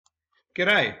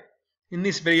G'day. In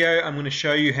this video I'm going to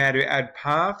show you how to add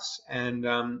paths and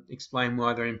explain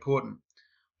why they're important.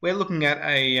 We're looking at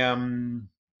a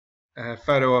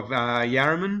photo of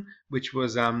Yarraman, which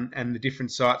was and the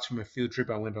different sites from a field trip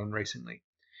I went on recently.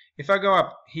 If I go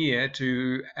up here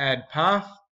to add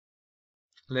path,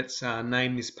 let's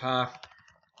name this path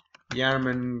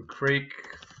Yarraman Creek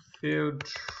Field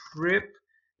Trip.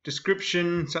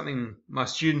 Description, something my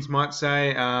students might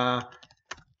say,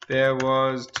 there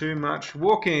was too much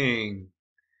walking.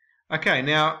 Okay,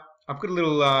 now I've got a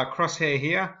little crosshair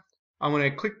here. I'm going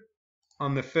to click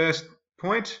on the first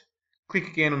point, click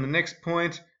again on the next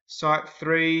point, site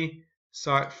 3,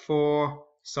 site 4,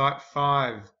 site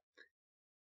 5.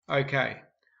 Okay,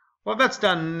 what that's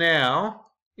done now,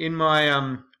 in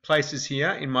my places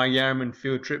here, in my Yarraman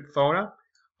Field Trip folder,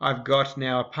 I've got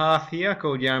now a path here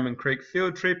called Yarraman Creek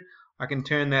Field Trip. I can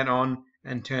turn that on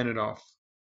and turn it off.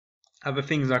 Other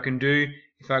things I can do,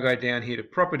 if I go down here to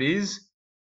properties,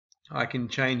 I can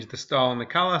change the style and the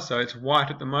color. So it's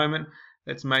white at the moment.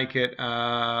 Let's make it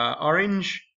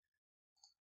orange.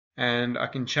 And I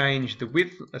can change the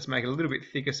width. Let's make it a little bit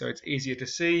thicker so it's easier to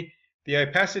see. The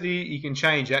opacity, you can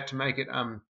change that to make it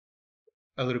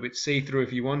a little bit see-through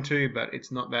if you want to, but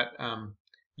it's not that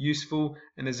useful.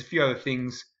 And there's a few other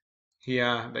things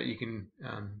here that you can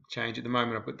change. At the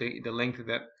moment I put the length of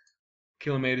that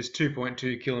kilometers,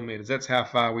 2.2 kilometers. That's how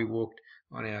far we walked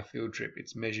on our field trip.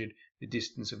 It's measured the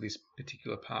distance of this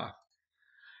particular path.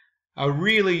 A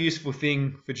really useful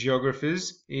thing for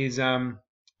geographers is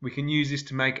we can use this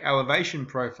to make elevation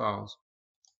profiles.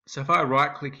 So if I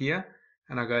right click here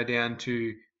and I go down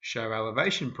to show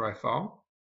elevation profile,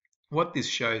 what this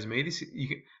shows me, you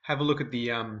can have a look at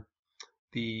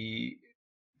the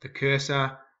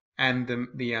cursor and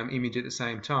the image at the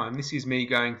same time. This is me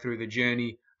going through the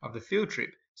journey of the field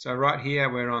trip. So right here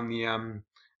we're on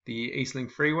the Eastlink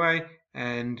Freeway,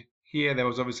 and here there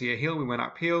was obviously a hill. We went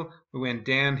uphill, we went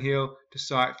downhill to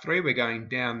site 3. We're going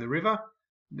down the river.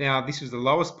 Now this is the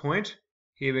lowest point.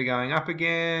 Here we're going up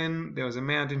again. There was a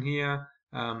mountain here.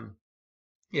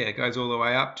 Yeah, it goes all the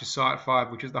way up to site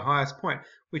 5, which is the highest point,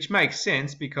 which makes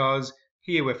sense because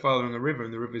here we're following a river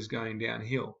and the river is going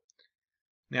downhill.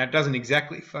 Now it doesn't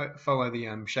exactly follow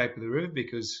the shape of the river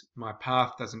because my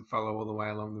path doesn't follow all the way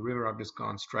along the river. I've just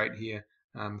gone straight here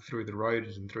through the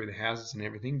roads and through the houses and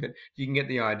everything, but you can get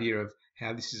the idea of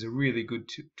how this is a really good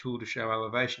tool to show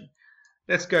elevation.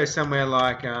 Let's go somewhere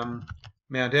like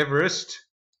Mount Everest.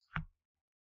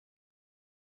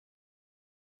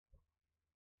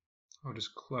 I'll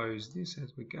just close this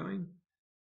as we're going.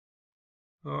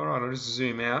 Alright, I'll just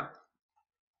zoom out.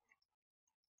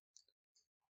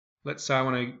 Let's say I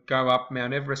want to go up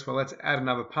Mount Everest. Well, let's add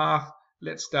another path.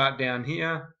 Let's start down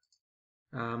here.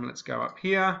 Let's go up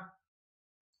here.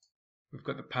 We've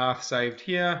got the path saved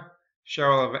here.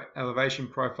 Show elevation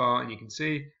profile, and you can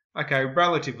see, okay,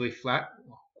 relatively flat,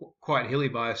 quite hilly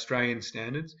by Australian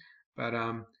standards. But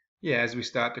yeah, as we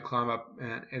start to climb up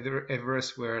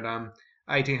Everest, we're at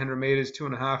 1,800 meters,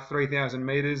 2,500, 3,000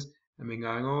 meters, and we're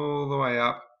going all the way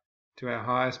up to our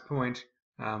highest point,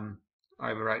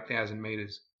 over 8,000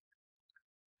 meters.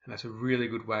 And that's a really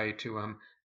good way to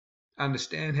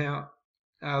understand how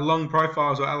long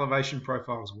profiles or elevation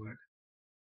profiles work.